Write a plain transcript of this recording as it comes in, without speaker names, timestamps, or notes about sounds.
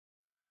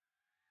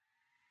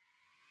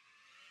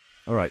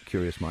All right,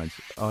 curious minds,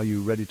 are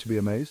you ready to be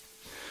amazed?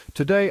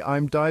 Today,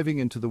 I'm diving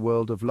into the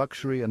world of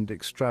luxury and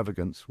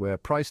extravagance, where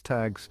price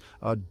tags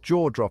are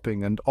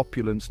jaw-dropping and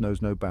opulence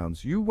knows no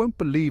bounds. You won't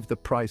believe the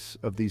price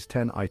of these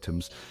 10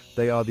 items.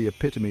 They are the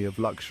epitome of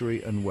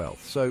luxury and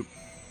wealth. So,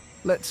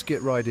 let's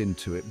get right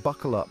into it.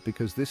 Buckle up,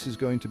 because this is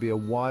going to be a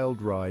wild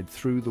ride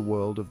through the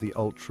world of the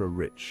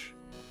ultra-rich.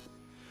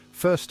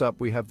 First up,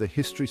 we have the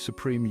History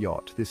Supreme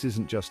yacht. This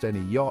isn't just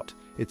any yacht,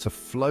 it's a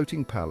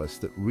floating palace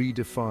that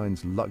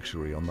redefines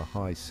luxury on the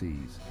high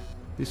seas.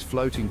 This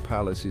floating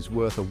palace is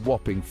worth a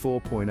whopping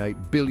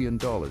 $4.8 billion.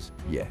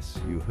 Yes,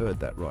 you heard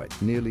that right.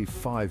 Nearly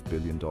 $5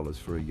 billion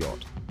for a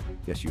yacht.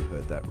 Yes, you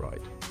heard that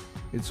right.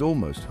 It's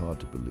almost hard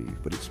to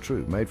believe, but it's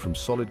true. Made from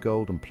solid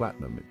gold and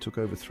platinum, it took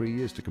over 3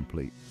 years to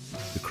complete.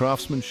 The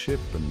craftsmanship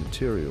and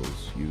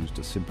materials used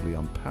are simply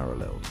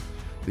unparalleled.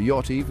 The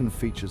yacht even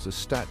features a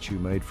statue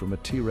made from a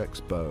T-Rex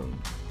bone.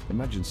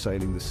 Imagine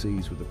sailing the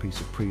seas with a piece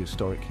of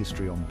prehistoric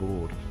history on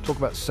board. Talk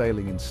about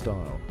sailing in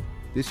style.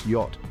 This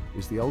yacht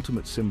is the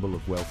ultimate symbol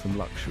of wealth and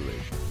luxury.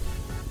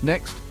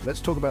 Next, let's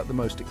talk about the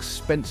most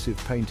expensive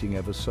painting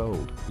ever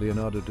sold,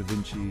 Leonardo da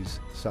Vinci's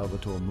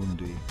Salvator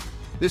Mundi.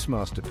 This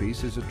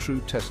masterpiece is a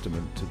true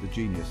testament to the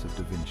genius of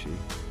Da Vinci.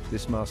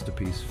 This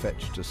masterpiece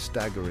fetched a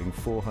staggering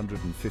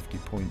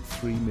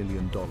 $450.3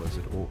 million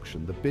at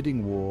auction. The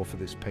bidding war for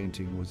this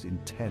painting was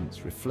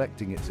intense,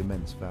 reflecting its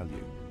immense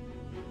value.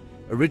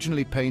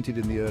 Originally painted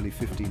in the early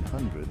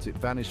 1500s, it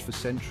vanished for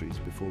centuries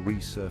before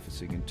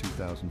resurfacing in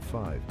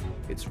 2005.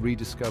 Its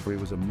rediscovery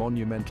was a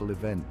monumental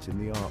event in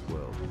the art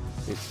world.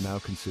 It's now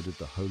considered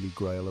the holy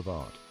grail of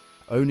art.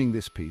 Owning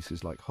this piece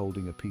is like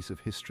holding a piece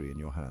of history in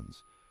your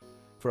hands.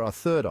 For our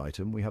third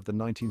item, we have the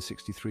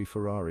 1963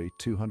 Ferrari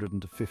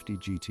 250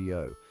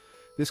 GTO.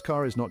 This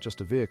car is not just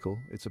a vehicle,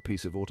 it's a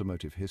piece of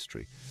automotive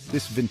history.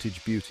 This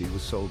vintage beauty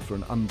was sold for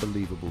an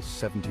unbelievable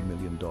 $70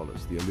 million.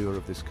 The allure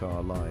of this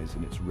car lies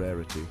in its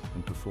rarity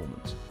and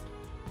performance.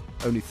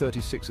 Only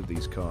 36 of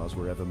these cars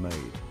were ever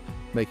made,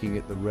 making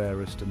it the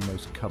rarest and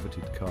most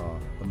coveted car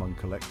among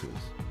collectors.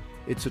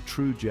 It's a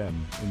true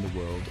gem in the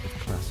world of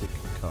classic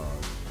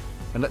cars.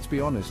 And let's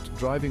be honest,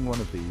 driving one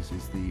of these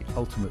is the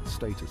ultimate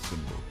status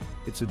symbol.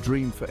 It's a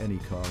dream for any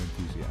car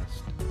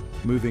enthusiast.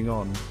 Moving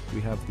on,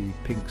 we have the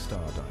Pink Star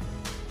Diamond.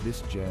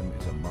 This gem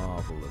is a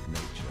marvel of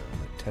nature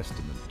and a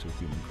testament to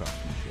human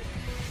craftsmanship.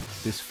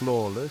 This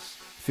flawless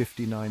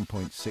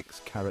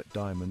 59.6 carat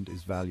diamond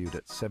is valued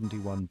at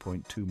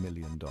 $71.2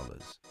 million.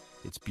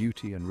 Its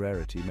beauty and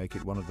rarity make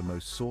it one of the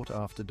most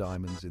sought-after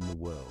diamonds in the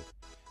world.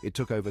 It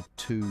took over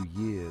 2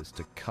 years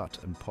to cut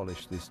and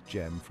polish this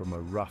gem from a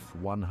rough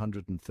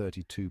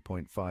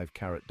 132.5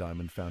 carat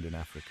diamond found in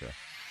Africa.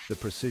 The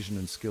precision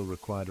and skill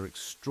required are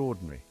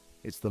extraordinary.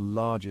 It's the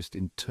largest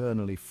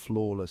internally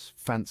flawless,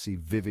 fancy,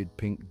 vivid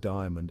pink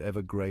diamond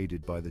ever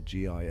graded by the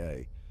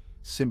GIA.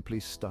 Simply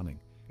stunning.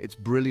 Its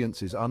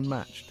brilliance is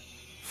unmatched.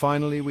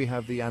 Finally, we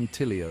have the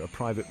Antilia, a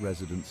private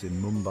residence in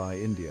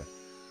Mumbai, India.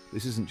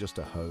 This isn't just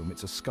a home,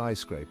 it's a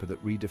skyscraper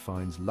that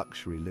redefines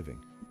luxury living.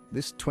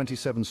 This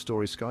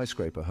 27-story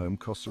skyscraper home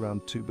costs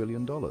around $2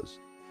 billion.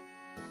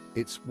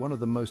 It's one of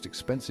the most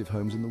expensive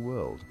homes in the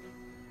world.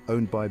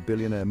 Owned by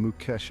billionaire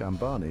Mukesh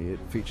Ambani, it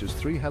features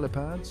 3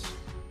 helipads,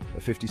 a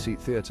 50-seat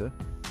theatre,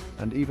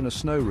 and even a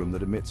snow room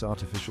that emits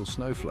artificial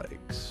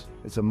snowflakes.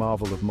 It's a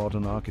marvel of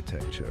modern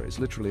architecture. It's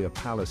literally a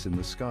palace in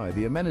the sky.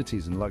 The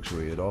amenities and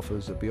luxury it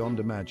offers are beyond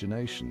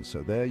imagination,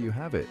 so there you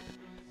have it.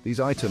 These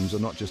items are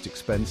not just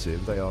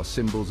expensive, they are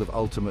symbols of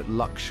ultimate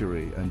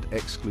luxury and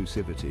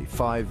exclusivity.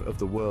 5 of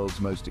the world's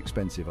most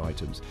expensive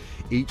items.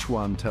 Each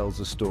one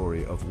tells a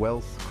story of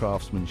wealth,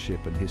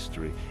 craftsmanship and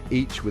history,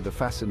 each with a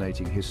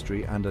fascinating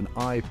history and an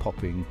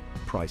eye-popping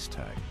price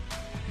tag.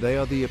 They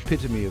are the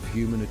epitome of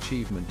human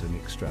achievement and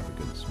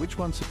extravagance. Which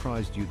one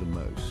surprised you the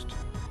most?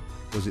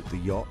 Was it the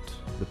yacht,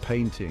 the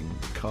painting,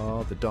 the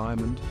car, the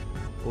diamond,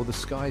 or the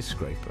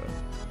skyscraper?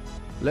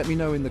 Let me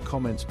know in the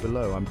comments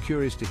below. I'm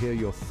curious to hear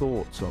your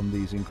thoughts on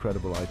these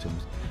incredible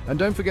items. And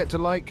don't forget to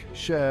like,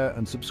 share,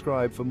 and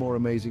subscribe for more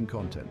amazing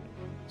content.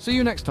 See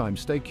you next time.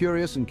 Stay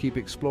curious and keep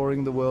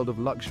exploring the world of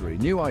luxury.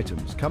 New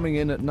items. Coming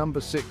in at number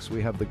 6,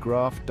 we have the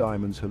Graf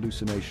Diamonds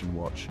Hallucination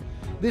Watch.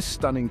 This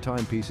stunning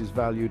timepiece is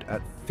valued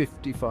at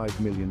 $55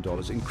 million.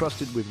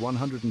 Encrusted with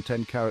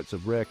 110 carats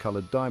of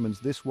rare-colored diamonds,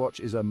 this watch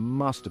is a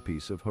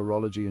masterpiece of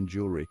horology and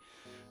jewelry.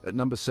 At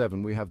number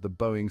 7, we have the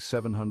Boeing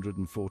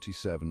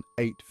 747-8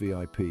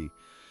 VIP.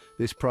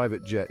 This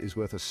private jet is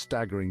worth a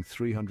staggering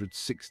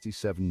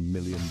 $367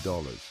 million.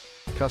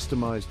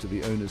 Customized to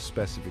the owner's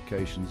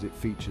specifications, it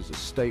features a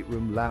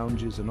stateroom,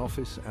 lounges, an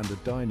office, and a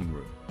dining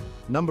room.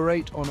 Number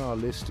 8 on our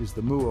list is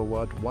the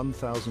Muawad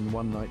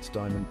 1001 Nights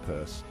Diamond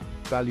Purse,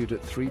 valued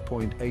at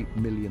 $3.8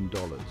 million.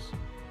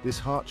 This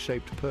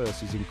heart-shaped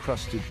purse is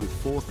encrusted with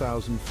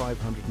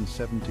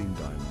 4,517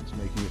 diamonds,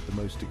 making it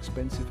the most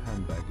expensive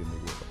handbag in the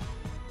world.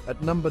 At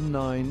number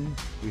 9,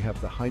 we have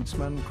the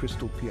Heinzmann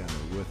Crystal Piano,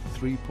 worth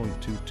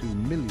 $3.22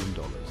 million.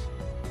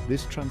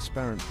 This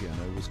transparent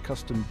piano was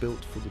custom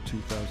built for the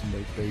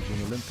 2008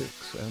 Beijing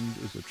Olympics and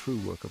is a true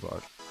work of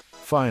art.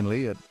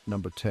 Finally, at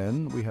number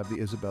 10, we have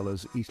the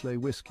Isabella's Islay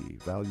whiskey,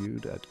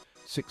 valued at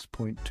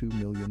 $6.2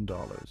 million.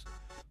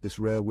 This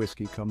rare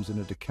whiskey comes in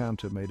a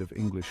decanter made of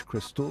English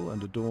crystal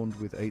and adorned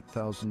with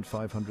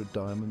 8,500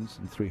 diamonds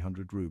and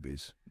 300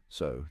 rubies.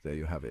 So, there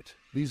you have it.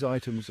 These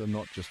items are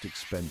not just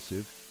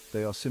expensive,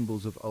 they are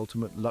symbols of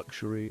ultimate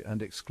luxury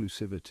and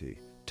exclusivity.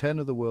 10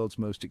 of the world's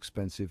most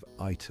expensive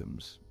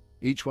items.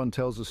 Each one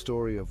tells a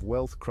story of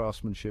wealth,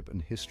 craftsmanship,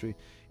 and history,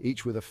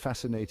 each with a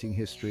fascinating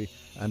history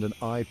and an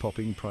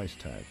eye-popping price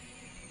tag.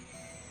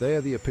 They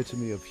are the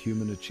epitome of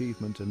human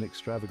achievement and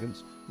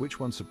extravagance. Which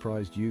one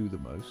surprised you the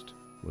most?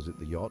 Was it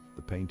the yacht,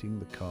 the painting,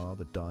 the car,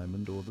 the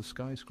diamond, or the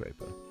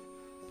skyscraper?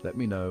 Let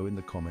me know in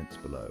the comments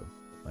below.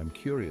 I'm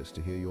curious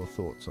to hear your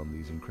thoughts on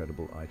these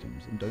incredible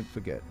items, and don't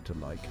forget to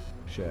like,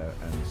 share,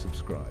 and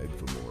subscribe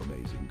for more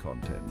amazing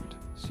content.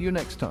 See you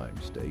next time.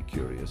 Stay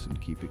curious and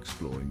keep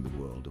exploring the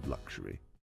world of luxury.